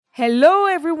Hello,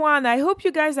 everyone. I hope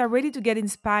you guys are ready to get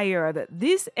inspired.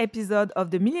 This episode of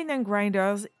the Millennium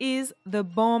Grinders is the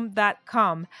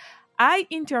bomb.com. I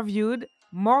interviewed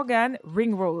Morgan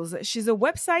Ringrose. She's a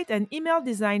website and email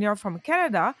designer from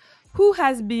Canada who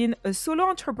has been a solo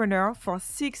entrepreneur for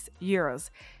 6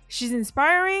 years. She's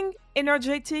inspiring,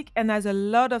 energetic, and has a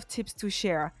lot of tips to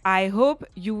share. I hope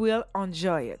you will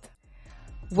enjoy it.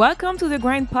 Welcome to the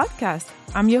Grind Podcast.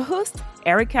 I'm your host,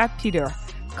 Erica Peter,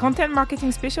 content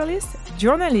marketing specialist,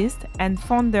 journalist, and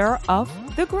founder of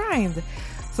The Grind.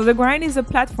 So, The Grind is a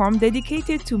platform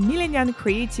dedicated to millennial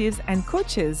creatives and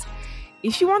coaches.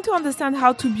 If you want to understand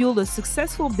how to build a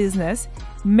successful business,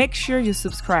 make sure you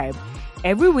subscribe.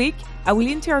 Every week, I will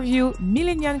interview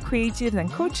millennial creatives and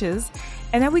coaches,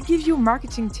 and I will give you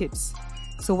marketing tips.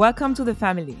 So, welcome to the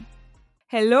family.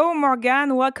 Hello,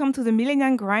 Morgan. Welcome to the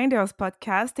Millennium Grinders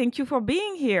podcast. Thank you for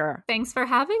being here. Thanks for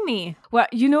having me. Well,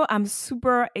 I'm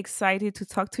super excited to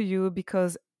talk to you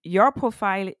because your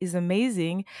profile is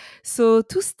amazing. So,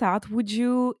 to start, would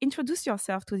you introduce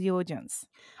yourself to the audience?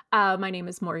 My name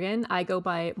is Morgan. I go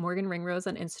by Morgan Ringrose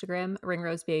on Instagram,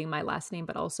 Ringrose being my last name,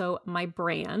 but also my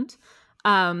brand.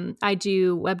 I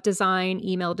do web design,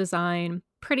 email design,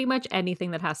 pretty much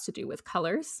anything that has to do with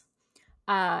colors.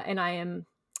 And I am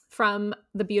from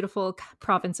the beautiful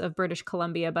province of British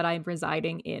Columbia, but I'm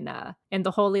residing in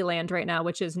the Holy Land right now,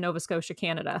 which is Nova Scotia,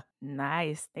 Canada.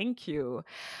 Nice. Thank you.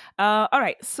 All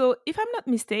right. So, if I'm not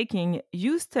mistaken,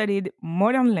 you studied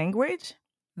modern language,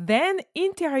 then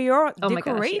interior Oh my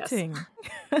gosh, yes. decorating.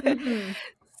 Mhm.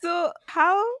 So,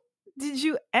 how did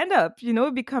you end up,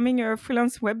 becoming a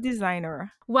freelance web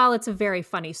designer? Well, it's a very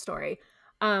funny story.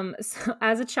 So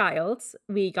as a child,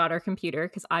 we got our computer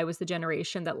because I was the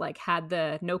generation that like had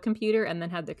the no computer and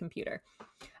then had the computer.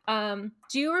 Do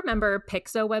you remember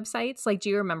Pixo websites? Like,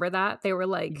 do you remember that? They were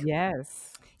like,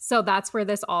 Yes. so that's where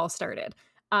this all started.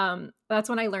 That's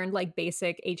when I learned like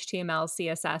basic HTML,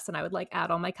 CSS, and I would like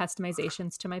add all my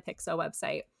customizations to my Pixo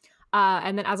website.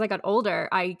 And then as I got older,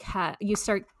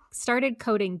 started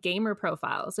coding gamer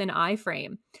profiles in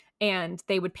iframe, and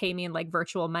they would pay me in like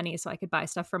virtual money so I could buy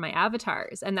stuff for my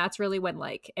avatars. And that's really when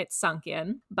like it sunk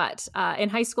in. But in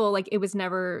high school, like it was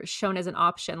never shown as an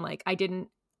option. Like I don't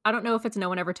know if it's no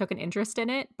one ever took an interest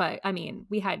in it, but I mean,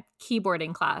 we had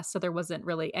keyboarding class, so there wasn't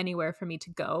really anywhere for me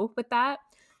to go with that.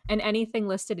 And anything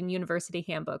listed in university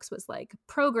handbooks was like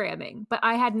programming, but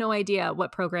I had no idea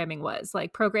what programming was.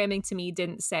 Like programming to me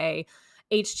didn't say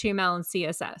HTML and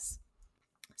CSS.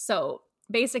 So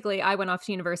basically, I went off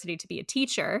to university to be a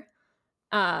teacher.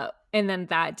 And then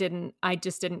I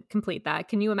just didn't complete that.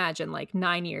 Can you imagine like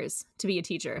 9 years to be a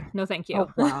teacher? No, thank you.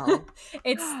 Oh, wow.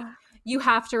 It's, you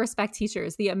have to respect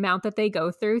teachers. The amount that they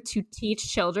go through to teach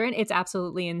children, it's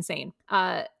absolutely insane.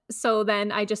 So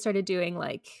then I just started doing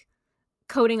like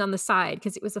coding on the side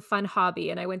because it was a fun hobby,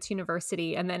 and I went to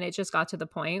university, and then it just got to the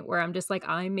point where I'm just like,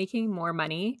 I'm making more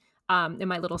money in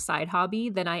my little side hobby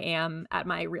than I am at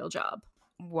my real job.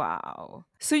 Wow.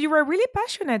 So you were really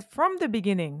passionate from the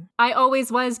beginning. I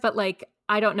always was, but like,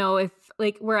 I don't know if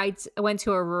like where went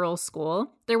to a rural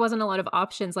school, there wasn't a lot of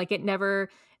options. Like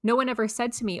no one ever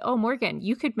said to me, "Oh, Morgan,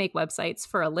 you could make websites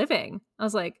for a living." I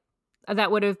was like, that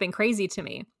would have been crazy to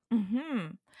me.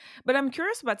 But I'm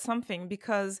curious about something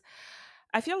because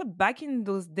I feel like back in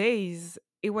those days,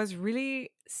 it was really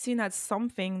seen as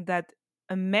something that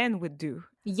a man would do.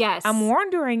 I'm Yes,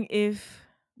 wondering if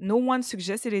no one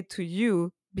suggested it to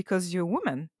you because you're a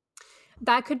woman.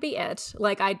 that could be it.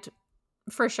 Like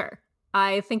for sure.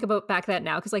 I think about back then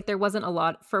now because like there wasn't a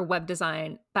lot for web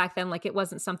design back then. Like it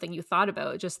wasn't something you thought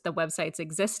about, just the websites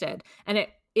existed. And it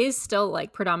is still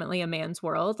like predominantly a man's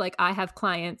world. Like I have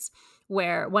clients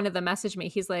where one of them messaged me,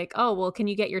 he's like, "Oh, well, can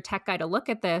you get your tech guy to look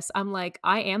at this?" I'm like,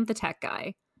 "I am the tech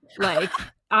guy. Like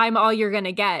I'm all you're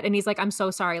gonna get." And he's like, "I'm so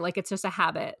sorry. Like it's just a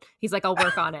habit." He's like, "I'll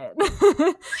work on it."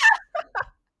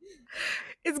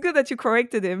 It's good that you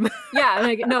corrected him. Yeah,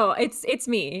 like no, it's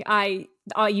me.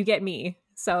 You get me.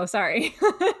 So sorry.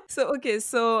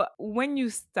 So when you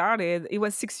started, it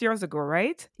was 6 years ago,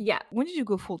 right? Yeah. When did you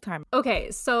go full time?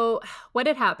 Okay, so what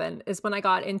had happened is when I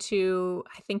got into,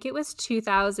 I think it was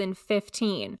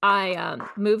 2015, I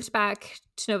moved back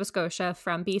to Nova Scotia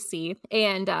from BC,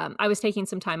 and I was taking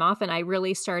some time off, and I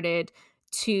really started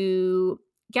to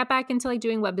get back into like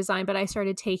doing web design, but I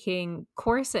started taking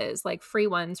courses, like free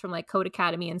ones from like Code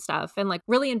Academy and stuff, and like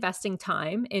really investing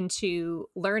time into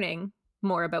learning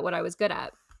more about what I was good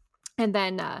at. And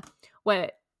then what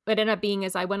it ended up being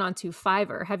is I went on to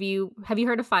Fiverr. Have you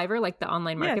heard of Fiverr, like the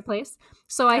online Yes. marketplace?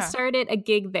 So I Yeah. started a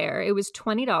gig there. It was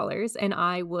 $20, and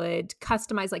I would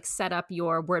customize, like set up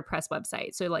your WordPress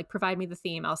website. So like provide me the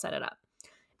theme, I'll set it up.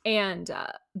 And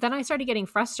then I started getting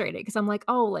frustrated because I'm like,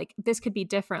 oh, like this could be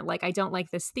different. Like I don't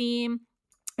like this theme.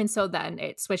 And so then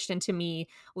it switched into me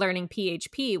learning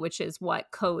PHP, which is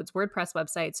what codes WordPress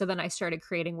websites. So then I started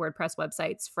creating WordPress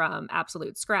websites from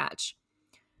absolute scratch.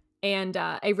 And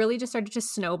I really just started to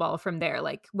snowball from there.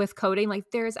 Like with coding,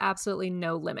 like there's absolutely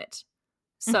no limit.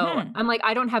 So Hmm. I'm like,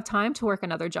 I don't have time to work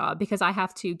another job because I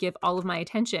have to give all of my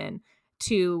attention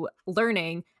to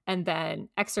learning and then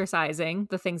exercising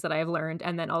the things that I've learned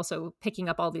and then also picking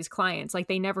up all these clients. Like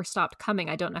they never stopped coming.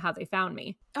 I don't know how they found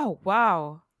me. Oh,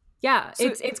 wow. Yeah, So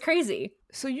it's crazy.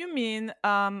 So you mean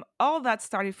all that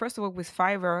started first of all with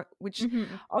Fiverr, which Hmm.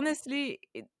 honestly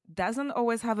it doesn't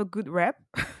always have a good rep,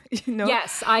 you know.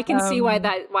 Yes, I can see Um,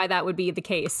 why that would be the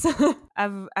case.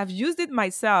 I've used it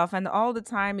myself, and all the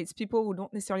time it's people who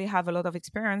don't necessarily have a lot of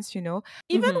experience, you know.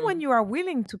 Even when Hmm. you are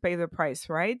willing to pay the price,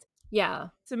 right? Yeah.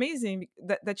 It's amazing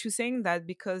that you're saying that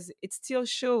because it still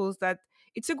shows that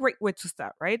it's a great way to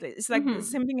start, right? It's like the Hmm.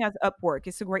 same thing as Upwork.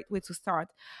 It's a great way to start.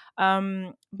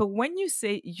 But when you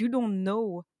say you don't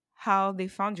know how they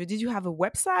found you, did you have a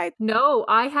website? No,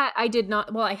 I did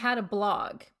not. Well, I had a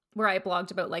blog where I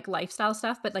blogged about like lifestyle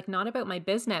stuff, but like not about my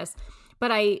business.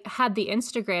 But I had the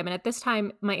Instagram, and at this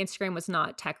time, my Instagram was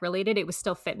not tech related. It was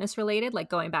still fitness related, like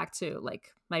going back to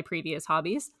like my previous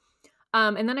hobbies.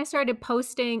 And then I started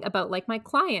posting about like my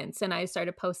clients and I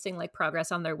started posting like progress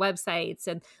on their websites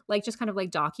and like just kind of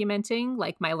like documenting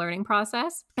like my learning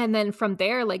process. And then from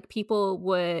there, like people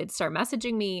would start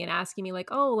messaging me and asking me, like,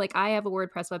 oh, like I have a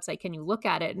WordPress website. Can you look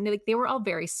at it? And like they were all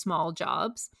very small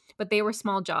jobs, but they were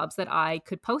small jobs that I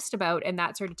could post about. And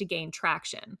that started to gain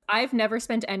traction. I've never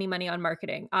spent any money on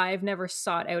marketing, I've never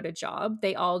sought out a job.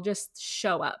 They all just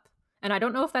show up. And I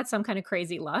don't know if that's some kind of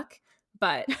crazy luck,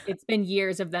 but it's been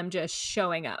years of them just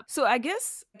showing up. So I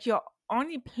guess your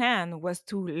only plan was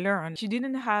to learn. You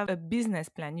didn't have a business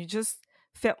plan. You just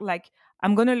felt like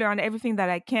I'm going to learn everything that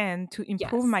I can to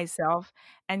improve Yes. myself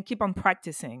and keep on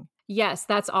practicing. Yes,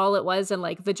 that's all it was. And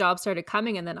like the jobs started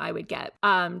coming, and then I would get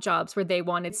jobs where they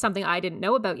wanted something I didn't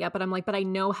know about yet. But I'm like, but I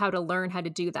know how to learn how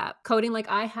to do that. Coding, like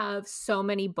I have so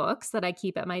many books that I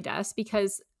keep at my desk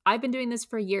because I've been doing this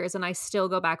for years and I still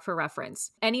go back for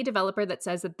reference. Any developer that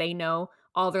says that they know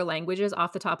all their languages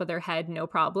off the top of their head, no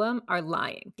problem, are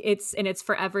lying. It's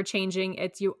forever changing.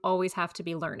 It's you always have to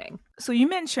be learning. So you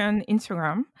mentioned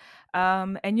Instagram,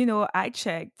 and you know I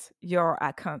checked your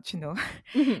account, you know,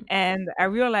 Mhm. and I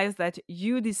realized that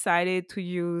you decided to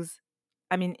use,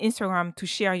 I mean, Instagram to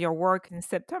share your work in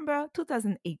September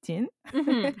 2018.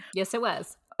 Mhm. Yes, it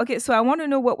was. Okay, so I want to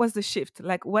know what was the shift,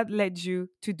 like what led you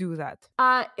to do that.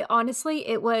 Honestly,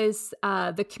 it was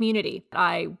the community.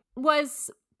 I was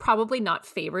probably not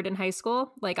favored in high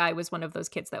school. Like, I was one of those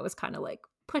kids that was kind of like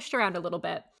pushed around a little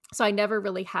bit. So I never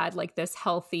really had like this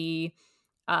healthy,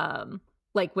 um,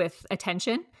 like with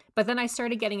attention. But then I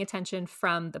started getting attention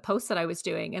from the posts that I was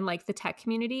doing. And like the tech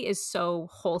community is so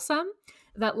wholesome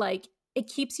that like it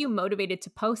keeps you motivated to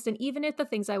post. And even if the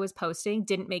things I was posting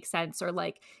didn't make sense or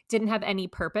like didn't have any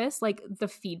purpose, like the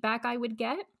feedback I would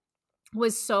get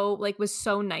was so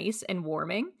nice and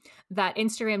warming that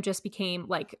Instagram just became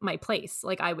like my place.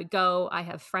 Like I would go, I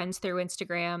have friends through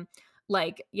Instagram.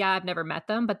 Like, yeah, I've never met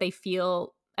them, but they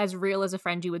feel as real as a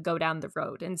friend you would go down the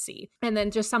road and see. And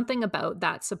then just something about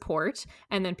that support,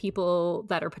 and then people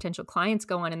that are potential clients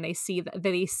go on and they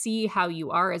see how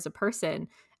you are as a person,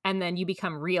 and then you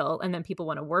become real, and then people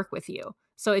want to work with you.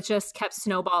 So it just kept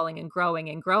snowballing and growing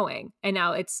and growing. And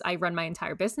now I run my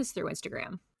entire business through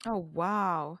Instagram. Oh,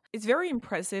 wow. It's very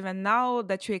impressive. And now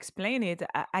that you explain it,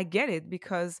 I get it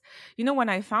because, you know, when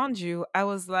I found you, I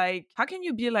was like, how can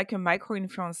you be like a micro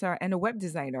influencer and a web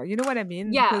designer? You know what I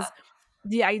mean? Yeah. Because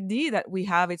the idea that we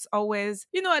have, it's always,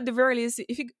 you know, at the very least,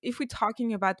 if we're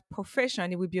talking about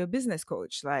profession, it would be a business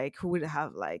coach, like who would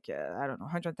have like, I don't know,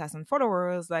 100,000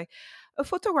 followers, like a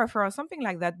photographer or something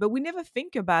like that. But we never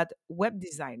think about web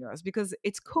designers because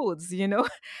it's codes, you know?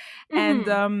 And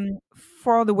Mhm.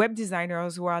 for the web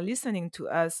designers who are listening to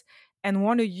us and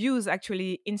want to use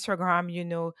actually Instagram, you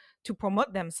know, to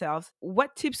promote themselves,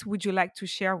 what tips would you like to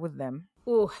share with them?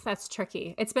 Ooh, that's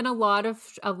tricky. It's been a lot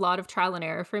of trial and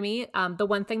error for me. The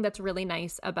one thing that's really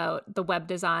nice about the web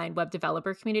design, web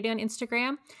developer community on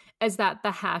Instagram is that the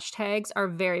hashtags are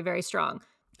very, very strong.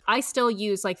 I still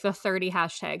use like the 30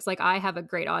 hashtags. Like I have a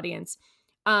great audience.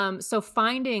 So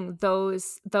finding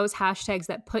those hashtags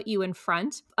that put you in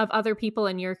front of other people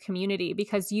in your community,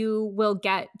 because you will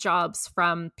get jobs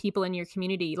from people in your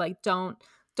community. Like don't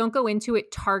go into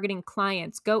it targeting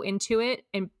clients. Go into it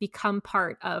and become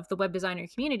part of the web designer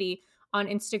community on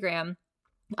Instagram.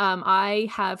 I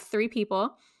have 3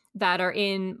 people that are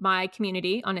in my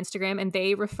community on Instagram, and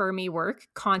they refer me work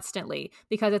constantly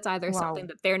because it's either something Wow.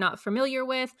 that they're not familiar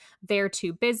with, they're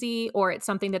too busy, or it's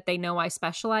something that they know I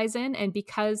specialize in. And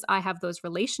because I have those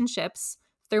relationships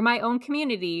through my own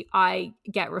community, I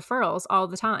get referrals all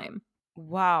the time.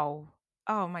 Wow.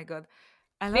 Oh my God.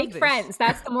 I love Make this. friends.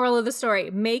 That's the moral of the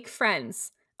story. Make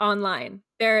friends online.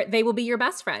 They will be your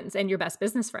best friends and your best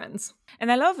business friends.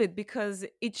 And I love it because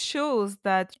it shows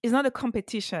that it's not a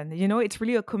competition, it's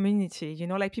really a community,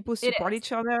 like people It support is.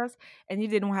 each other. And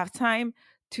if they don't have time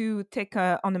to take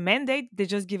on a mandate, they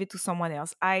just give it to someone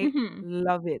else. I Mhm.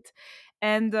 love it.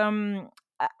 And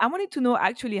I wanted to know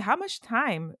actually, how much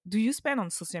time do you spend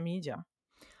on social media?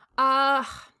 Uh,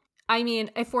 I mean,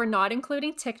 if we're not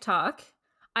including TikTok,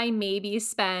 I maybe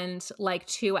spend like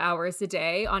 2 hours a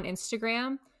day on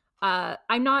Instagram.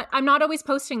 I'm not always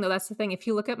posting though. That's the thing. If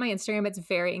you look at my Instagram, it's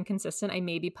very inconsistent. I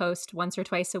maybe post once or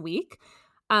twice a week.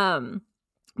 Um,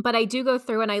 but I do go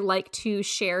through and I like to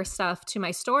share stuff to my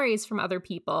stories from other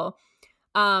people.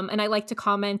 And I like to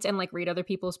comment and like read other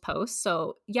people's posts.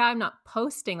 So yeah, I'm not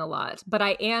posting a lot, but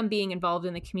I am being involved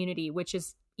in the community, which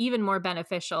is even more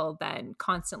beneficial than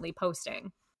constantly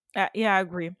posting. Yeah, I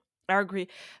agree. I agree.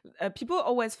 People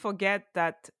always forget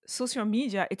that social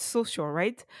media, it's social,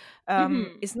 right? Hmm.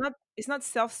 It's not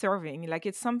self-serving. Like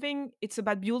it's something. It's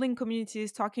about building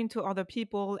communities, talking to other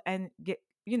people, and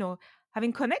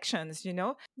having connections.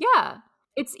 Yeah,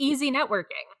 it's I- easy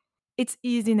networking. it's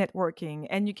easy networking,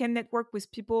 and you can network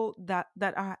with people that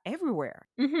are everywhere.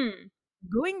 Hmm.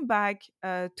 Going back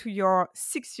to your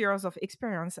 6 years of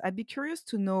experience, I'd be curious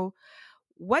to know,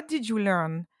 what did you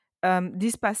learn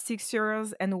these past 6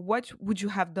 years, and what would you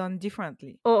have done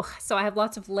differently? Oh, so I have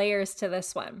lots of layers to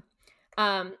this one.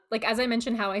 Like as I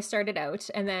mentioned, how I started out,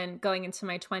 and then going into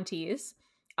my 20s,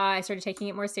 I started taking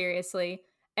it more seriously.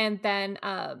 And then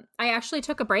I actually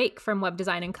took a break from web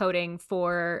design and coding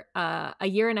for a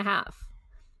year and a half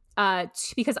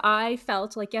because I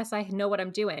felt like, yes, I know what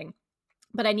I'm doing,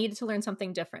 but I needed to learn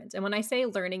something different. And when I say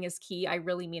learning is key, I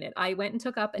really mean it. I went and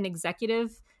took up an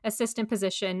executive assistant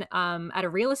position at a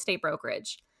real estate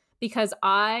brokerage because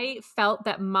I felt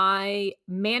that my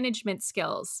management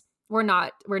skills were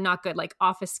not good, like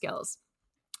office skills.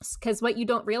 Because what you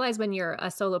don't realize when you're a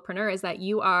solopreneur is that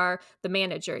you are the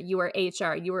manager, you are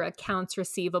HR, you are accounts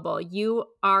receivable, you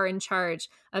are in charge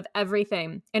of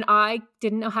everything. And I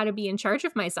didn't know how to be in charge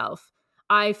of myself.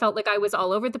 I felt like I was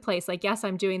all over the place. Like, yes,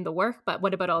 I'm doing the work, but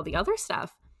what about all the other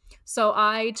stuff? So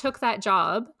I took that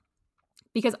job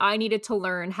because I needed to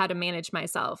learn how to manage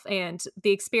myself. And the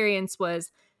experience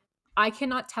was, I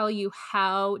cannot tell you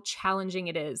how challenging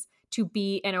it is to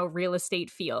be in a real estate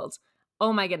field.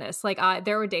 Oh my goodness. Like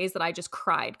there were days that I just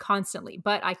cried constantly,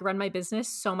 but I could run my business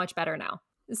so much better now.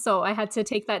 So I had to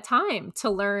take that time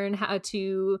to learn how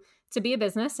to be a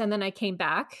business, and then I came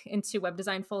back into web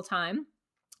design full time.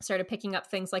 Started picking up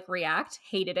things like React,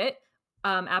 hated it.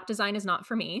 App design is not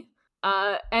for me.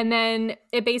 And then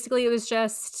it was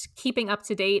just keeping up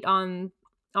to date on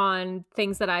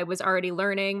things that I was already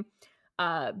learning,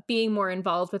 being more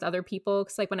involved with other people.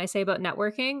 Because like when I say about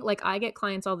networking, like I get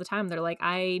clients all the time. They're like,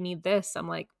 I need this. I'm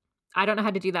like, I don't know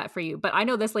how to do that for you, but I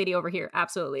know this lady over here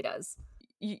absolutely does.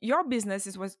 Your business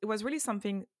it was really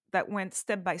something that went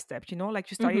step by step,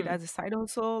 like you started Hmm. as a side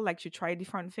hustle, like you tried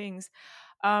different things.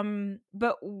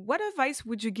 But what advice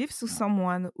would you give to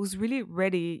someone who's really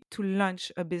ready to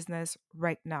launch a business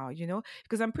right now,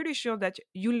 because I'm pretty sure that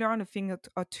you learn a thing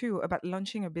or two about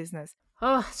launching a business.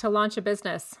 Oh, to launch a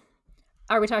business.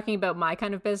 Are we talking about my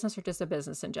kind of business or just a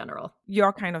business in general?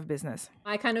 Your kind of business.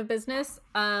 My kind of business,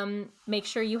 make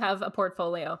sure you have a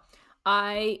portfolio.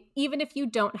 I even if you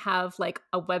don't have like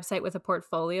a website with a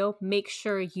portfolio, make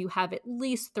sure you have at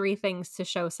least 3 things to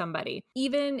show somebody.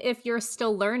 Even if you're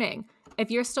still learning,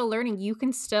 you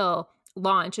can still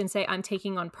launch and say, I'm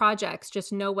taking on projects.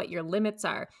 Just know what your limits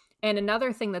are. And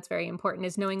another thing that's very important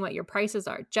is knowing what your prices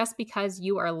are. Just because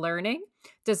you are learning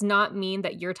does not mean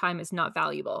that your time is not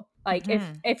valuable. Like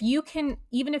Hmm. if you can,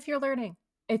 even if you're learning,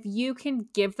 if you can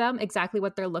give them exactly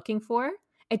what they're looking for,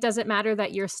 it doesn't matter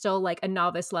that you're still like a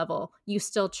novice level. You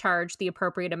still charge the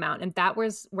appropriate amount. And that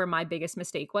was where my biggest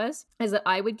mistake was, is that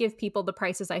I would give people the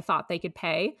prices I thought they could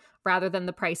pay rather than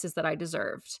the prices that I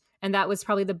deserved. And that was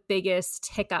probably the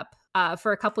biggest hiccup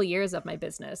for a couple years of my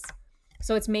business.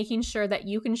 So it's making sure that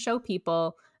you can show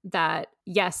people that,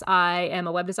 yes, I am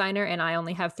a web designer and I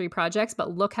only have 3 projects, but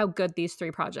look how good these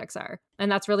 3 projects are. And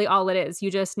that's really all it is.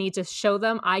 You just need to show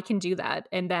them I can do that,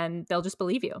 and then they'll just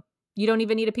believe you. You don't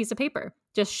even need a piece of paper.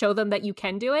 Just show them that you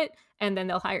can do it, and then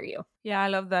they'll hire you. Yeah, I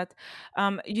love that.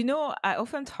 I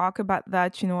often talk about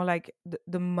that, like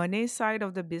the money side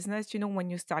of the business,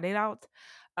 when you started out.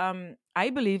 I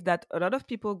believe that a lot of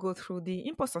people go through the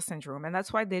imposter syndrome, and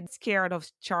that's why they're scared of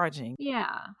charging.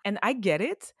 Yeah. And I get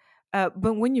it.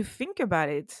 But when you think about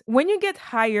it, when you get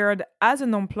hired as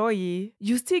an employee,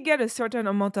 you still get a certain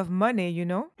amount of money, you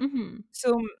know? Hmm.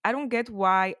 So I don't get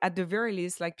why, at the very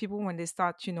least, like people, when they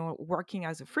start, working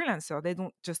as a freelancer, they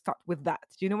don't just start with that.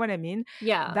 You know what I mean?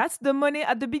 Yeah. That's the money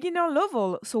at the beginner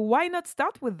level. So why not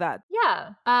start with that?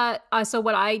 Yeah. So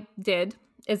what I did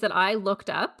is that I looked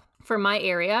up for my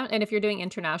area, and if you're doing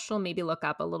international, maybe look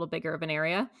up a little bigger of an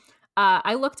area.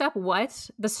 I looked up what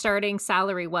the starting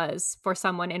salary was for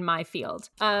someone in my field.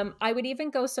 I would even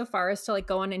go so far as to like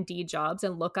go on Indeed Jobs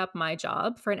and look up my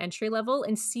job for an entry level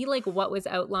and see like what was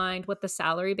outlined, what the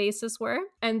salary basis were.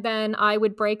 And then I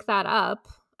would break that up.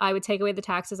 I would take away the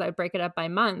taxes. I would break it up by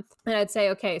month. And I'd say,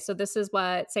 okay, so this is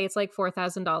what, say it's like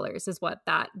 $4,000 is what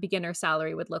that beginner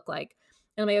salary would look like.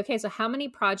 And I'm like, okay, so how many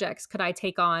projects could I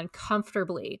take on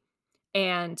comfortably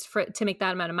and to make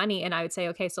that amount of money? And I would say,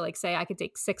 okay, so like say I could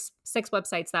take six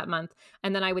websites that month,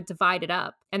 and then I would divide it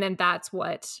up, and then that's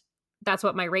what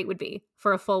my rate would be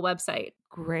for a full website.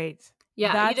 Great. Yeah,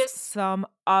 you That's just some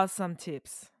awesome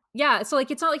tips. yeah, so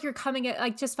like it's not like you're coming at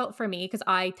like just felt for me because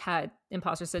I had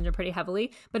imposter syndrome pretty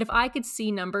heavily. But if I could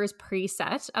see numbers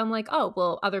preset, I'm like, oh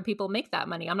well, other people make that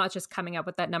money. I'm not just coming up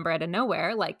with that number out of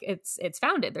nowhere. Like it's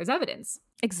founded. There's evidence.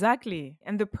 Exactly.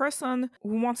 And the person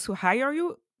who wants to hire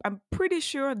you, I'm pretty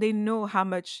sure they know how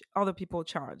much other people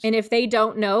charge. And if they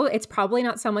don't know, it's probably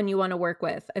not someone you want to work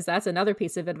with, as that's another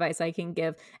piece of advice I can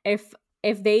give. If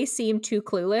they seem too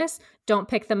clueless, don't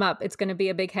pick them up. It's going to be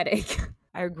a big headache.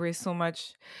 I agree so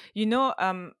much.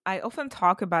 I often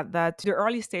talk about that, the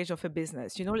early stage of a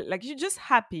business. Like you're just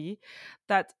happy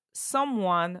that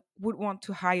someone would want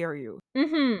to hire you.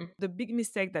 Mm-hmm. The big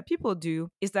mistake that people do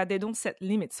is that they don't set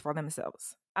limits for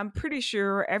themselves. I'm pretty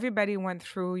sure everybody went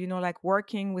through, like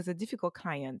working with a difficult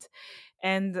client.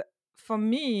 And for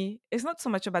me, it's not so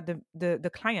much about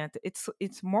the client.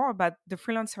 It's more about the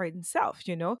freelancer himself.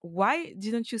 Why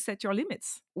didn't you set your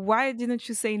limits? Why didn't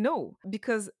you say no?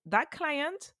 Because that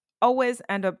client always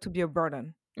end up to be a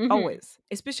burden. Mm-hmm. Always.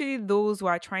 Especially those who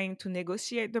are trying to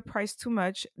negotiate the price too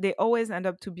much. They always end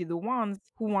up to be the ones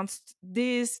who wants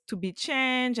this to be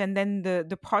changed, and then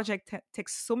the project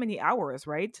takes so many hours,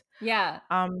 right? Yeah.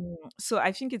 So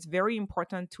I think it's very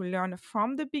important to learn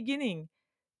from the beginning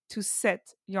to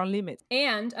set your limit.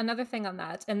 And another thing on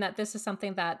that, and that this is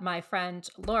something that my friend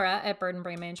Laura at Burden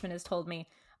Brain Management has told me,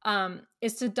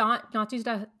 is to don't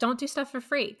do stuff for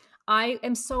free. I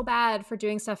am so bad for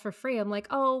doing stuff for free. I'm like,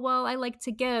 oh well, I like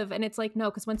to give, and it's like no,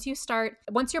 because once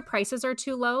your prices are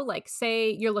too low, like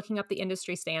say you're looking up the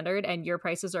industry standard and your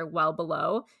prices are well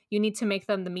below, you need to make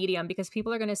them the medium because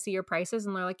people are going to see your prices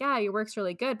and they're like, yeah, your work's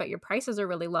really good, but your prices are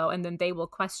really low, and then they will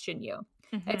question you.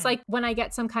 It's like when I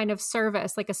get some kind of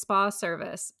service, like a spa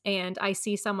service, and I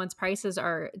see someone's prices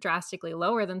are drastically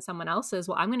lower than someone else's.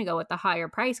 Well, I'm going to go with the higher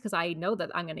price because I know that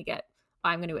I'm going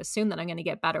to assume that I'm going to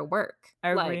get better work.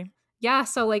 I Like, agree. yeah.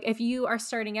 So like if you are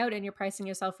starting out and you're pricing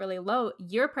yourself really low,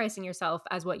 you're pricing yourself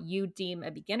as what you deem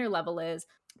a beginner level is,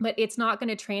 but it's not going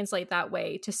to translate that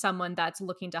way to someone that's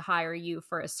looking to hire you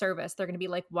for a service. They're going to be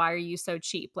like, why are you so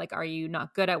cheap? Like, are you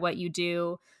not good at what you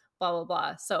do? Blah blah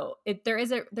blah. So there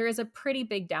is a pretty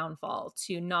big downfall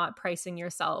to not pricing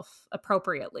yourself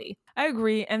appropriately. I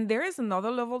agree. And there is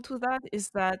another level to that, is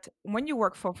that when you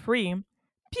work for free,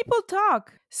 people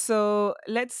talk. So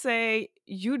let's say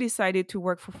you decided to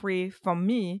work for free from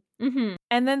me, Mm-hmm.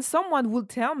 and then someone would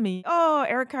tell me, oh,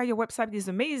 Erica, your website is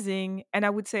amazing. And I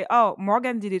would say, oh,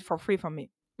 Morgan did it for free for me.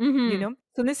 Mm-hmm.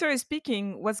 So necessarily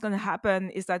speaking, what's going to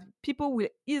happen is that people will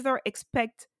either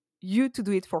expect you to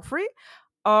do it for free,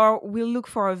 or will look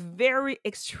for a very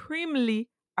extremely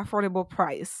affordable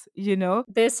price.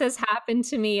 This has happened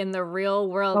to me in the real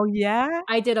world. Oh, yeah?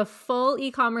 I did a full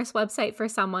e-commerce website for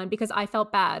someone because I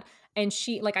felt bad. And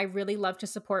I really love to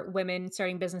support women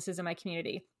starting businesses in my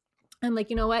community. I'm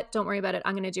like, you know what? Don't worry about it.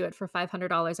 I'm going to do it for $500. I'm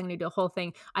going to do a whole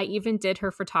thing. I even did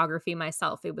her photography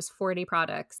myself. It was 40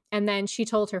 products. And then she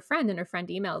told her friend, and her friend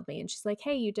emailed me and she's like,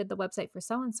 hey, you did the website for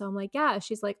so-and-so. I'm like, yeah.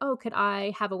 She's like, oh, could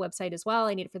I have a website as well?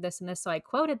 I need it for this and this. So I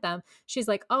quoted them. She's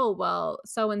like, oh, well,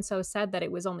 so-and-so said that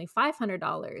it was only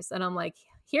 $500. And I'm like,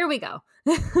 here we go.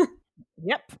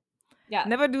 Yep. Yeah.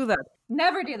 Never do that.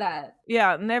 Never do that.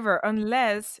 Yeah, never,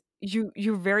 unless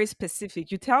you're very specific.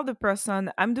 You tell the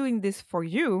person, I'm doing this for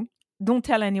you. Don't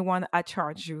tell anyone I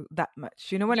charge you that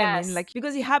much. You know what I mean? Yes. Like,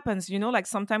 because it happens, like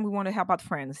sometimes we want to help out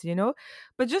friends.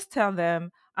 But just tell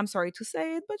them, I'm sorry to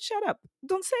say it, but shut up.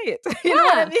 Don't say it. You know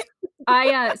what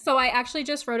I mean? So I actually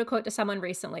just wrote a quote to someone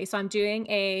recently. So I'm doing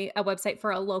a website for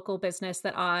a local business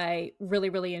that I really,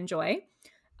 really enjoy.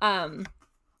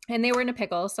 And they were in a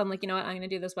pickle. So I'm like, you know what? I'm going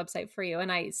to do this website for you.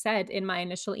 And I said in my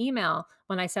initial email,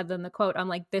 when I said them the quote, I'm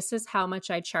like, this is how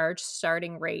much I charge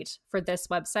starting rate for this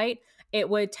website. It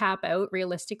would tap out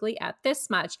realistically at this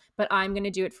much, but I'm going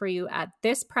to do it for you at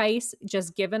this price,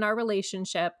 just given our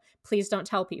relationship. Please don't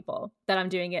tell people that I'm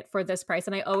doing it for this price.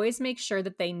 And I always make sure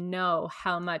that they know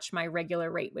how much my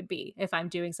regular rate would be if I'm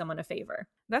doing someone a favor.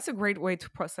 That's a great way to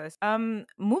process.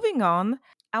 Moving on,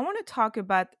 I want to talk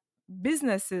about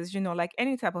businesses, like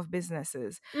any type of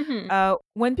businesses. Hmm.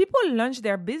 When people launch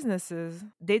their businesses,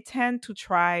 they tend to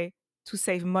try to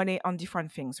save money on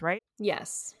different things, right?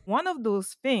 Yes. One of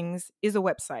those things is a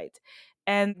website.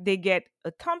 And they get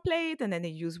a template and then they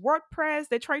use WordPress.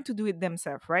 They're trying to do it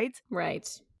themselves, right? Right.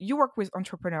 You work with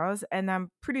entrepreneurs, and I'm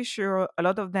pretty sure a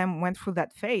lot of them went through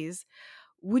that phase.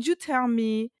 Would you tell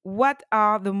me what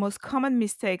are the most common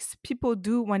mistakes people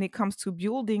do when it comes to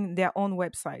building their own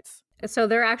websites? So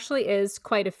there actually is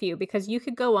quite a few because you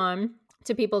could go on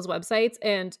to people's websites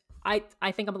and I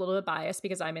think I'm a little bit biased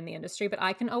because I'm in the industry, but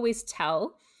I can always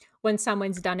tell when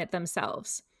someone's done it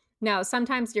themselves. Now,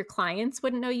 sometimes your clients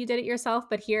wouldn't know you did it yourself,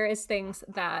 but here is things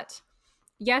that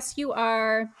yes, you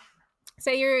are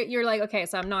say you're like, okay,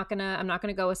 so I'm not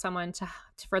gonna go with someone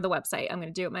for the website. I'm gonna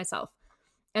do it myself.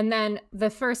 And then the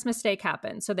first mistake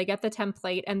happens. So they get the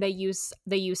template and they use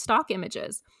stock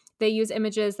images. They use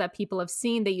images that people have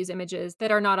seen. They use images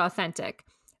that are not authentic.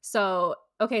 So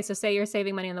okay, so say you're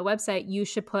saving money on the website, you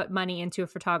should put money into a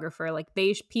photographer. Like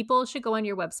people should go on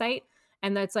your website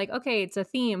and that's like, okay, it's a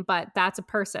theme, but that's a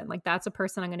person. Like that's a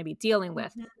person I'm going to be dealing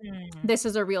with. Mhm. This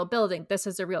is a real building. This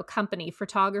is a real company.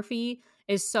 Photography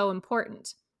is so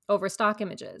important over stock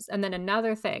images. And then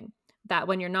another thing that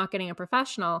when you're not getting a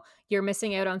professional, you're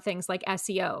missing out on things like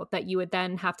SEO that you would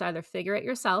then have to either figure it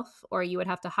yourself or you would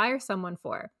have to hire someone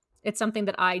for. It's something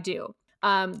that I do.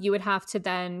 You would have to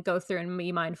then go through and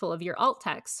be mindful of your alt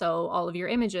text. So all of your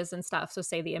images and stuff. So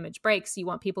say the image breaks, you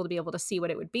want people to be able to see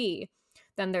what it would be.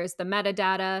 Then there's the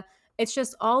metadata. It's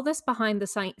just all this behind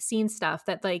the scene stuff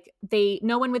that like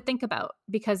no one would think about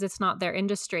because it's not their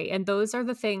industry. And those are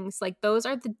the things, like those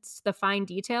are the fine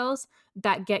details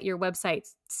that get your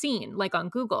website seen, like on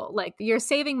Google. Like you're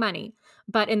saving money,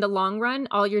 but in the long run,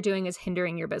 all you're doing is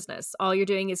hindering your business. All you're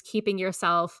doing is keeping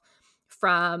yourself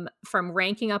from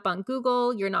ranking up on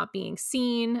Google. You're not being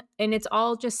seen, and it's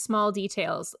all just small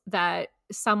details that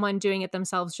someone doing it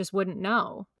themselves just wouldn't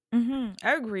know.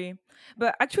 I agree.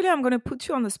 But actually, I'm going to put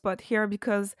you on the spot here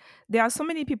because there are so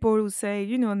many people who say,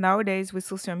 nowadays with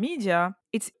social media,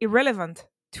 it's irrelevant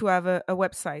to have a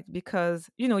website because,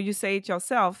 you say it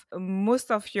yourself, most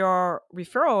of your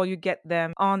referral, you get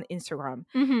them on Instagram.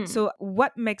 Hmm. So,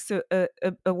 what makes a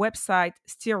website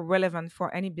still relevant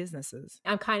for any businesses?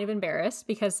 I'm kind of embarrassed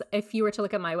because if you were to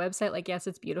look at my website, like, yes,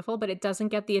 it's beautiful, but it doesn't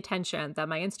get the attention that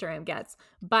my Instagram gets.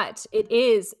 But it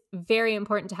is very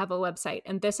important to have a website.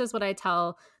 And this is what I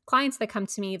tell clients that come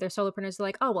to me. They're solopreneurs. They're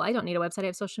like, oh, well, I don't need a website. I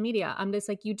have social media. I'm just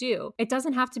like, you do. It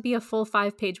doesn't have to be a full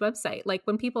 5-page website. Like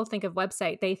when people think of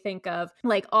website, they think of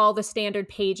like all the standard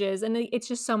pages and it's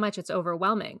just so much, it's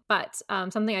overwhelming. But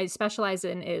something I specialize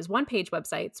in is one-page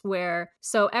websites where,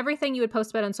 so everything you would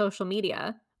post about on social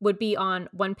media would be on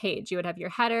one page. You would have your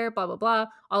header, blah, blah, blah,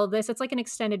 all of this. It's like an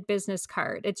extended business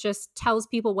card. It just tells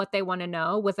people what they want to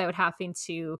know without having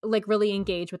to like really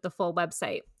engage with the full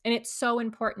website. And it's so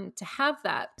important to have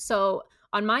that. So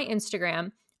on my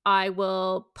Instagram, I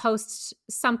will post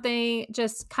something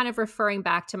just kind of referring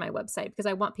back to my website because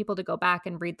I want people to go back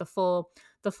and read the full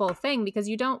thing because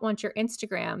you don't want your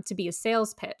Instagram to be a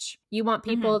sales pitch. You want Mhm.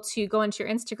 people to go into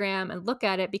your Instagram and look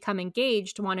at it, become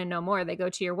engaged, want to know more. They go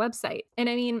to your website. And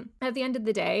I mean, at the end of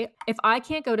the day, if I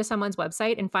can't go to someone's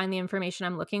website and find the information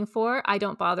I'm looking for, I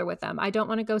don't bother with them. I don't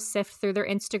want to go sift through their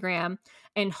Instagram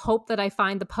and hope that I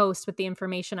find the post with the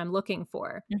information I'm looking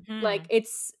for. Like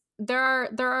Mhm. there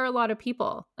are a lot of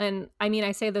people, and I mean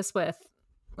I say this with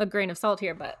a grain of salt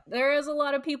here, but there is a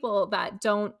lot of people that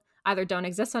don't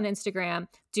exist on Instagram,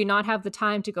 do not have the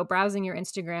time to go browsing your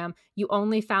Instagram. You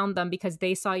only found them because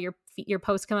they saw your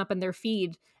post come up in their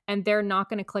feed, and they're not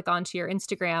going to click onto your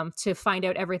Instagram to find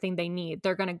out everything they need.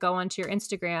 They're going to go onto your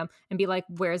Instagram and be like,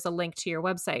 "Where's a link to your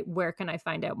website? Where can I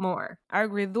find out more?" I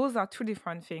agree. Those are two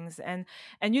different things. And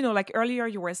like earlier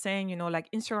you were saying, like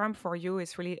Instagram for you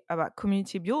is really about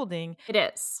community building. It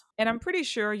is. And I'm pretty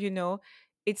sure,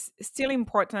 it's still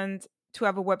important to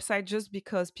have a website just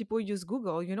because people use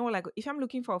Google. Like if I'm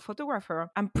looking for a photographer,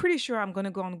 I'm pretty sure I'm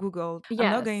gonna go on Google. I'm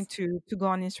not going Yes. to go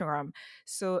on Instagram.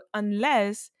 So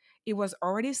unless it was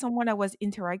already someone I was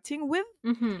interacting with,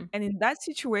 Mm-hmm. and in that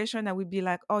situation, I would be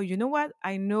like, oh, you know what?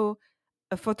 I know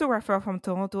a photographer from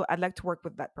Toronto. I'd like to work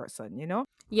with that person.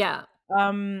 Yeah.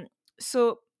 Um,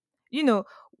 so you know,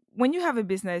 when you have a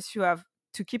business, you have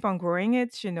to keep on growing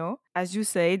it, as you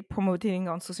said, promoting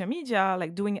on social media,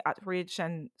 like doing outreach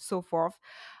and so forth.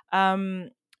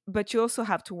 Um, but you also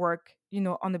have to work,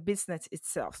 on the business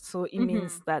itself. So it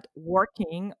means Hmm. that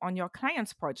working on your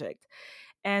client's project.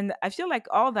 And I feel like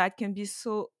all that can be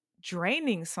so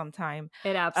draining sometimes.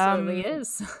 It absolutely Um,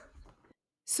 is.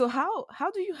 so how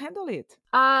do you handle it?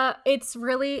 It's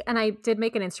really, and I did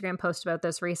make an Instagram post about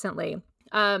this recently.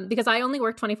 Because I only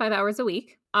work 25 hours a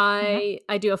week. Mhm.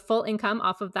 I do a full income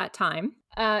off of that time.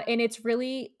 And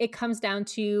it comes down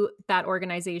to that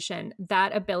organization,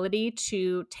 that ability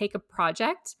to take a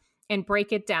project and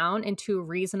break it down into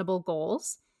reasonable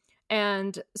goals.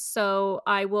 And so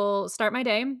I will start my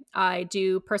day. I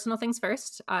do personal things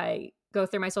first. I go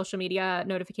through my social media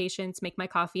notifications, make my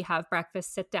coffee, have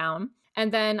breakfast, sit down.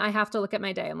 And then I have to look at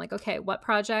my day. I'm like, okay, what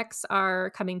projects are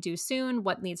coming due soon?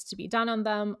 What needs to be done on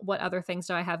them? What other things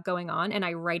do I have going on? And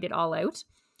I write it all out.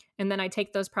 And then I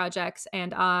take those projects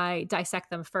and I dissect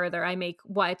them further. I make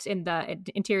what in the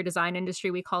interior design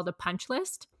industry we call a punch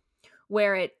list,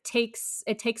 where it takes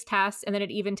tasks and then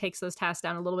it even takes those tasks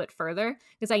down a little bit further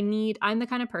because I'm the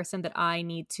kind of person that I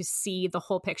need to see the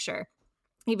whole picture.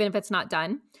 Even if it's not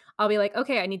done, I'll be like,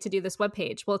 okay, I need to do this web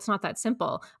page. Well, it's not that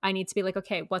simple. I need to be like,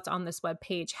 okay, what's on this web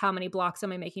page? How many blocks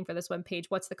am I making for this web page?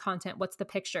 What's the content? What's the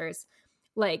pictures?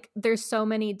 Like there's so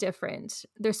many different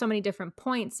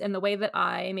points. And the way that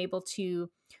I am able to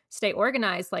stay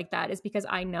organized like that is because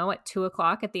I know at 2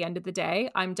 o'clock at the end of the day,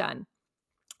 I'm done.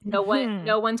 No one, Mhm.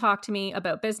 no one talked to me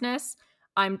about business.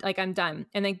 I'm done.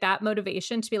 And like that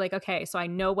motivation to be like, okay, so I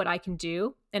know what I can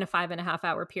do in a 5.5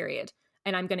 hour period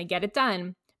and I'm going to get it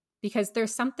done because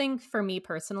there's something for me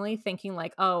personally thinking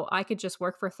like, oh, I could just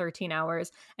work for 13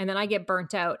 hours and then I get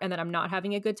burnt out and then I'm not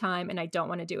having a good time and I don't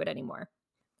want to do it anymore.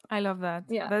 I love that.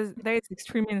 Yeah. That is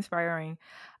extremely inspiring.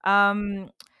 Um,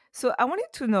 so I wanted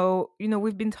to know,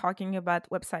 we've been talking about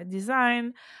website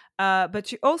design,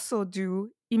 but you also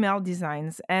do email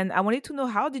designs, and I wanted to know,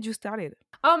 how did you start it?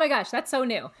 Oh my gosh, that's so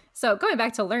new. So going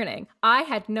back to learning, I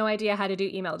had no idea how to do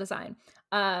email design.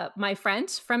 My friend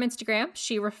from Instagram,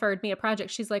 she referred me a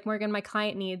project. She's like, Morgan, my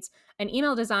client needs an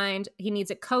email designed. He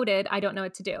needs it coded. I don't know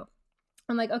what to do.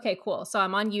 I'm like, okay, cool. So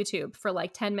I'm on YouTube for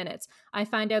like 10 minutes. I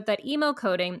find out that email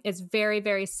coding is very,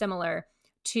 very similar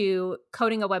to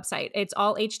coding a website. It's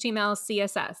all HTML,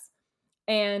 CSS.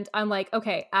 And I'm like,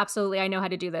 okay, absolutely. I know how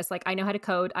to do this. Like, I know how to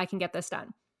code. I can get this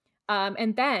done.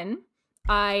 And then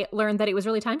I learned that it was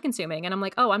really time consuming. And I'm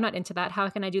like, oh, I'm not into that. How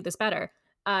can I do this better?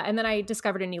 And then I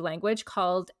discovered a new language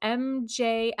called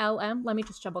MJLM. Let me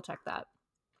just double check that.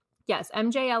 Yes,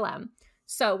 MJLM.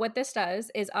 So what this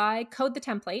does is I code the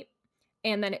template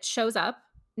and then it shows up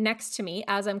next to me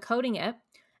as I'm coding it.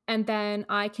 And then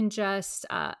I can just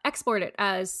export it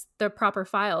as the proper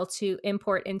file to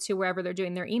import into wherever they're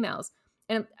doing their emails.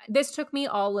 And this took me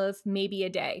all of maybe a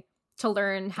day to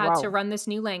learn how to Wow. run this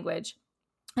new language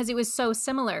as it was so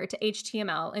similar to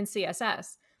HTML and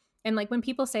CSS. And like when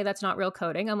people say that's not real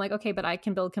coding, I'm like, okay, but I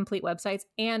can build complete websites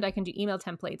and I can do email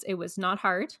templates. It was not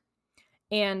hard.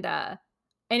 And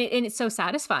it's so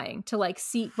satisfying to like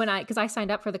see when because I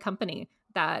signed up for the company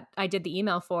that I did the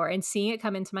email for and seeing it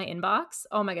come into my inbox.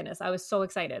 Oh my goodness, I was so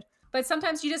excited. But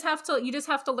sometimes you just have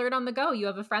to learn on the go. You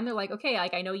have a friend, they're like, okay,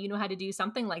 like I know you know how to do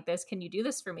something like this. Can you do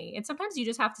this for me? And sometimes you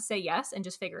just have to say yes and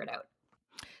just figure it out.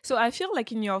 So I feel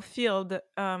like in your field,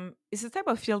 it's a type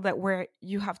of field that where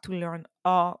you have to learn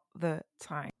all the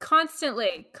time.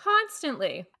 Constantly,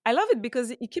 constantly. I love it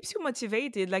because it keeps you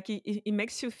motivated. Like it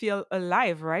makes you feel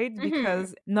alive, right? Hmm.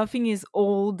 Because nothing is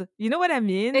old. You know what I It's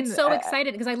mean? so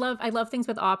excited because I love things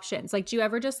with options. Like, do you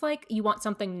ever just like you want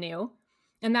something new?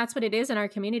 And that's what it is in our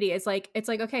community. It's like,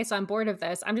 okay, so I'm bored of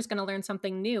this. I'm just going to learn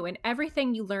something new. And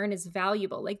everything you learn is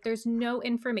valuable. Like there's no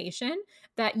information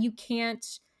that you can't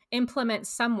implement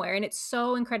somewhere. And it's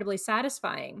so incredibly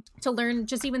satisfying to learn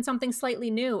just even something slightly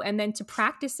new and then to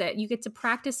practice it. You get to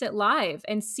practice it live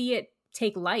and see it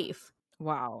take life.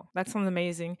 Wow, that sounds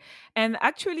amazing. And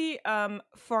actually,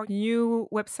 for new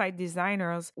website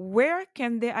designers, where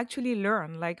can they actually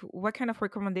learn? Like, what kind of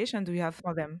recommendation do you have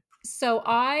for them? So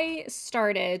I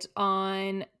started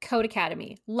on Code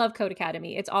Academy. Love Code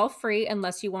Academy. It's all free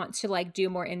unless you want to like do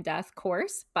more in-depth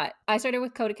course, but I started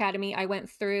with Code Academy. I went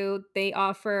through, they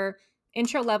offer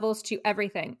intro levels to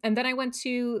everything. And then I went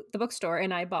to the bookstore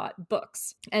and I bought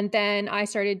books. And then I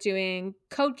started doing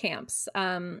code camps.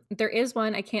 There is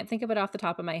one, I can't think of it off the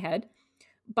top of my head,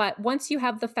 but once you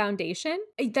have the foundation,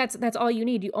 that's all you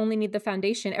need. You only need the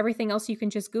foundation. Everything else you can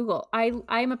just Google.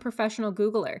 I'm a professional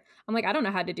Googler. I'm like, I don't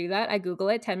know how to do that. I Google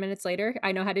it. 10 minutes later,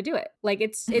 I know how to do it. Like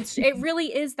it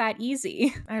really is that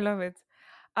easy. I love it.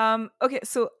 Okay,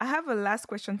 so I have a last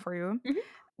question for you. Mhm.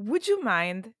 Would you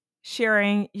mind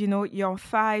sharing, your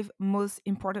 5 most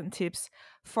important tips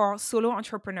for solo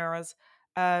entrepreneurs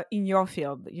in your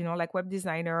field, like web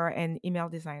designer and email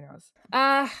designers?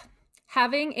 Uh,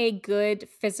 Having a good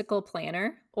physical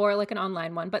planner or like an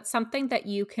online one, but something that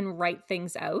you can write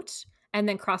things out and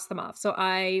then cross them off. So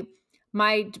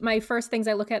my first things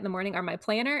I look at in the morning are my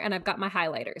planner, and I've got my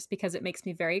highlighters because it makes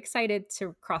me very excited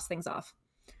to cross things off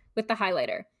with the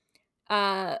highlighter.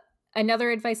 Uh,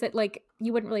 Another advice that like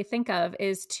you wouldn't really think of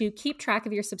is to keep track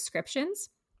of your subscriptions.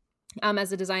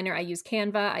 As a designer, I use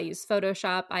Canva, I use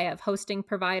Photoshop, I have hosting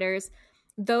providers.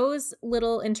 Those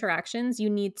little interactions you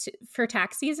need to, for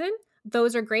tax season,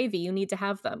 those are gravy. You need to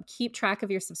have them. Keep track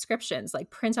of your subscriptions, like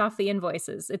print off the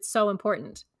invoices. It's so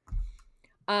important.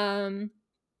 Um,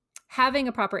 Having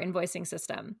a proper invoicing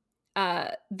system.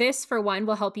 This, for one,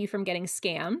 will help you from getting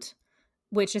scammed,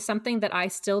 which is something that I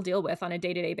still deal with on a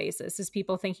day-to-day basis, is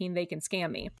people thinking they can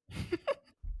scam me.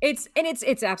 It's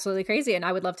absolutely crazy, and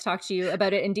I would love to talk to you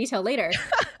about it in detail later.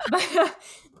 But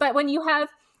but when you have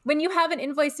an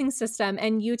invoicing system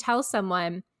and you tell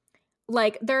someone,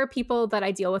 like, there are people that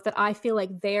I deal with that I feel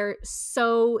like they're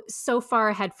so far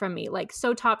ahead from me, like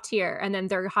so top tier, and then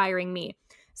they're hiring me.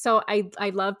 So I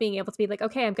love being able to be like,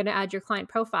 okay, I'm going to add your client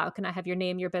profile. Can I have your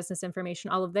name, your business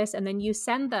information, all of this? And then you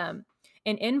send them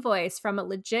an invoice from a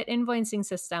legit invoicing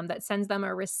system that sends them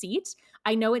a receipt.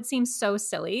 I know it seems so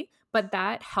silly, but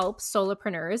that helps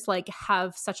solopreneurs like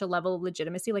have such a level of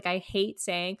legitimacy. Like, I hate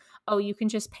saying, oh, you can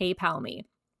just PayPal me.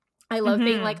 I love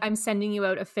being like, Hmm. I'm sending you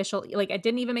out official, like, I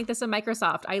didn't even make this a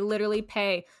Microsoft. I literally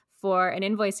pay for an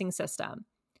invoicing system.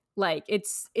 Like,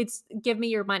 it's give me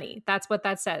your money. That's what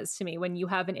that says to me. When you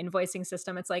have an invoicing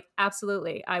system, it's like,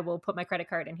 absolutely, I will put my credit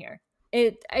card in here.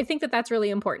 I think that that's really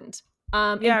important.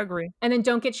 Yeah, I agree. And then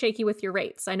don't get shaky with your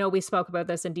rates. I know we spoke about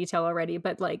this in detail already,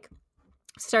 but like,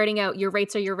 starting out, your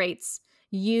rates are your rates.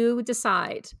 You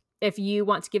decide if you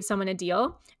want to give someone a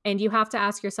deal, and you have to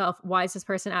ask yourself, why is this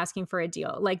person asking for a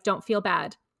deal? Like, don't feel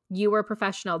bad. You were a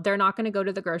professional. They're not going to go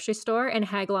to the grocery store and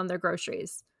haggle on their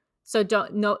groceries. So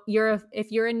don't no you're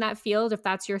if you're in that field, if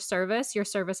that's your service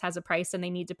has a price and they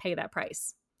need to pay that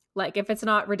price. Like, if it's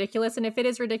not ridiculous, and if it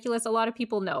is ridiculous, a lot of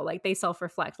people know, like, they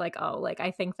self-reflect, like, oh, like, I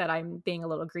think that I'm being a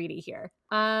little greedy here.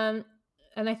 And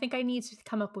I think I need to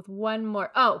come up with one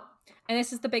more. Oh, and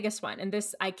this is the biggest one. And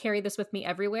this, I carry this with me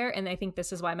everywhere. And I think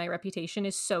this is why my reputation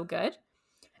is so good,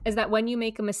 is that when you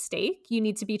make a mistake, you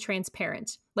need to be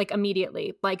transparent, like,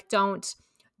 immediately. Like, don't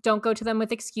go to them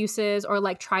with excuses or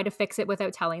like try to fix it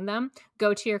without telling them.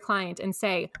 Go to your client and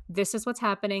say, this is what's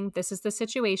happening. This is the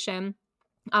situation.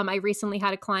 I recently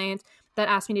had a client that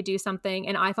asked me to do something,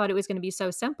 and I thought it was going to be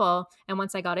so simple. And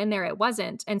once I got in there, it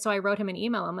wasn't. And so I wrote him an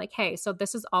email. I'm like, hey, so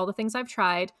this is all the things I've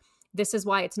tried. This is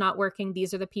why it's not working.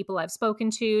 These are the people I've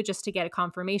spoken to, just to get a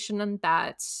confirmation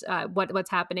that what's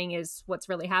happening is what's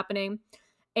really happening.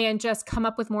 And just come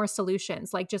up with more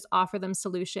solutions, like, just offer them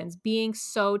solutions, being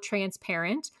so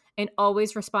transparent and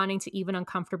always responding to even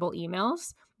uncomfortable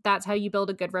emails. That's how you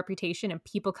build a good reputation, and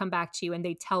people come back to you and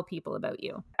they tell people about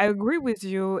you. I agree with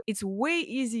you. It's way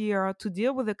easier to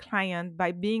deal with a client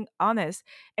by being honest.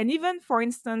 And even, for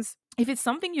instance, if it's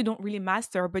something you don't really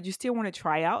master, but you still want to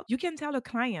try out, you can tell a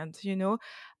client,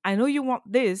 I know you want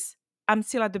this. I'm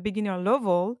still at the beginner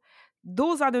level.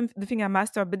 Those are the thing I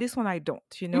master, but this one I don't.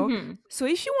 Hmm. So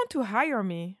if you want to hire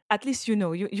me, at least you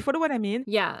follow what I mean?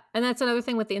 Yeah. And that's another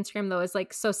thing with the Instagram, though, is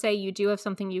like, so say you do have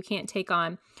something you can't take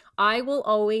on. I will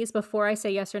always, before I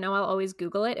say yes or no, I'll always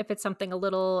Google it if it's something a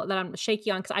little that I'm shaky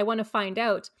on, because I want to find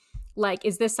out, like,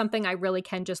 is this something I really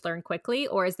can just learn quickly?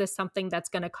 Or is this something that's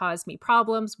going to cause me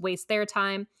problems, waste their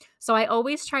time? So I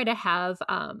always try to have,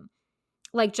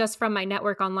 like, just from my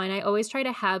network online, I always try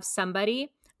to have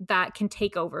somebody that can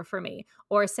take over for me.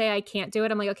 Or say I can't do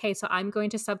it, I'm like, okay, so I'm going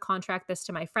to subcontract this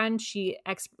to my friend. She's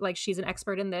an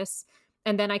expert in this.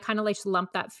 And then I kind of like just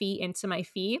lump that fee into my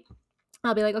fee.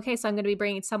 I'll be like, okay, so I'm going to be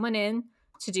bringing someone in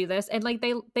to do this. And like,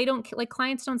 they don't, like,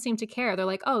 clients don't seem to care. They're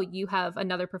like, oh, you have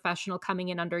another professional coming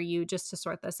in under you just to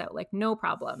sort this out. Like, no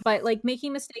problem. But like,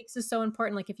 making mistakes is so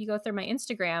important. Like, if you go through my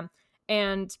Instagram,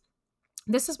 and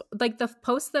this is like, the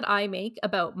posts that I make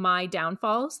about my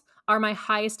downfalls are my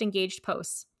highest engaged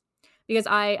posts, because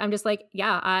I'm just like,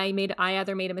 yeah, I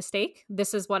either made a mistake.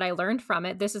 This is what I learned from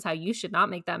it. This is how you should not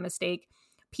make that mistake.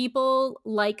 People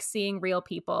like seeing real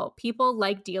people. People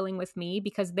like dealing with me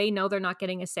because they know they're not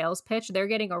getting a sales pitch. They're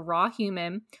getting a raw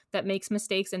human that makes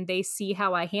mistakes, and they see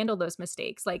how I handle those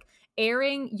mistakes. Like,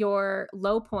 airing your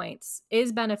low points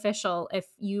is beneficial if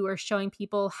you are showing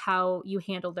people how you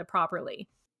handled it properly.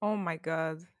 Oh my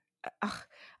God. Ugh,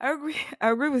 I agree.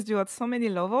 I agree with you at so many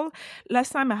levels.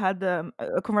 Last time I had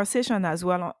a conversation as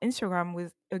well on Instagram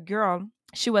with a girl.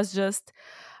 She was just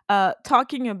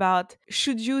talking about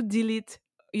should you delete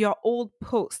your old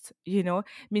post,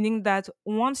 meaning that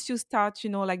once you start,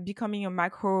 like becoming a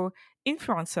macro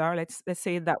influencer, let's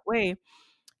say it that way,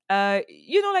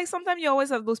 like sometimes you always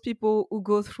have those people who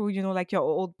go through, like your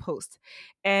old post.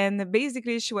 And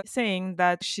basically, she was saying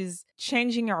that she's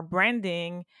changing her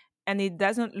branding and it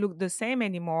doesn't look the same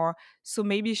anymore. So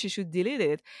maybe she should delete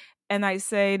it. And I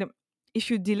said, if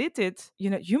you delete it,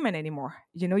 you're not human anymore.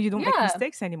 You don't make Yeah.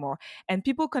 mistakes anymore. And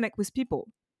people connect with people.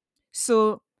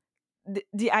 So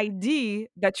the idea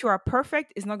that you are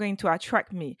perfect is not going to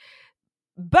attract me.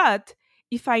 But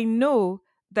if I know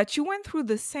that you went through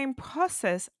the same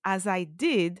process as I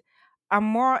did, I'm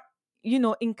more,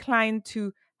 inclined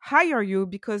to hire you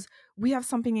because we have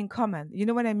something in common. You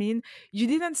know what I mean? You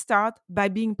didn't start by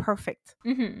being perfect.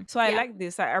 So I Yeah. like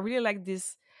this. I really like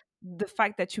this, the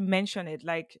fact that you mention it.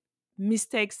 Like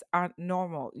mistakes are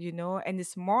normal, and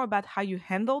it's more about how you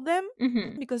handle them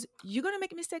because you're going to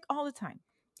make a mistake all the time,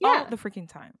 all Yeah. the freaking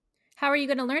time. How are you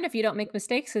going to learn if you don't make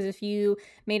mistakes? Because if you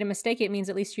made a mistake, it means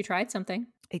at least you tried something.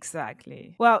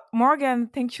 Exactly. Well, Morgan,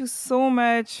 thank you so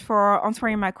much for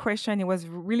answering my question. It was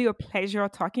really a pleasure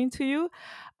talking to you.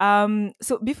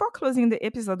 So before closing the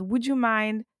episode, would you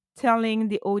mind telling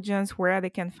the audience where they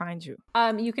can find you?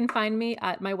 You can find me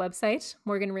at my website,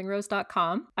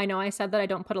 morganringrose.com. I know I said that I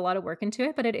don't put a lot of work into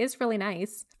it, but it is really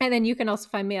nice. And then you can also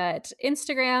find me at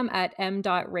Instagram at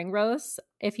m.ringrose.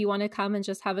 If you want to come and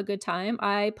just have a good time,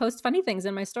 I post funny things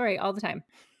in my story all the time.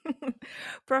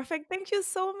 Perfect. Thank you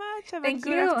so much. Have a Thank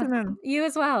good you. afternoon. You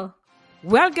as well.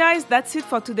 Well, guys, that's it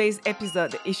for today's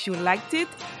episode. If you liked it,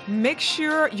 make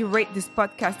sure you rate this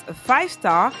podcast a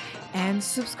 5-star and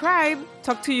subscribe.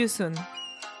 Talk to you soon.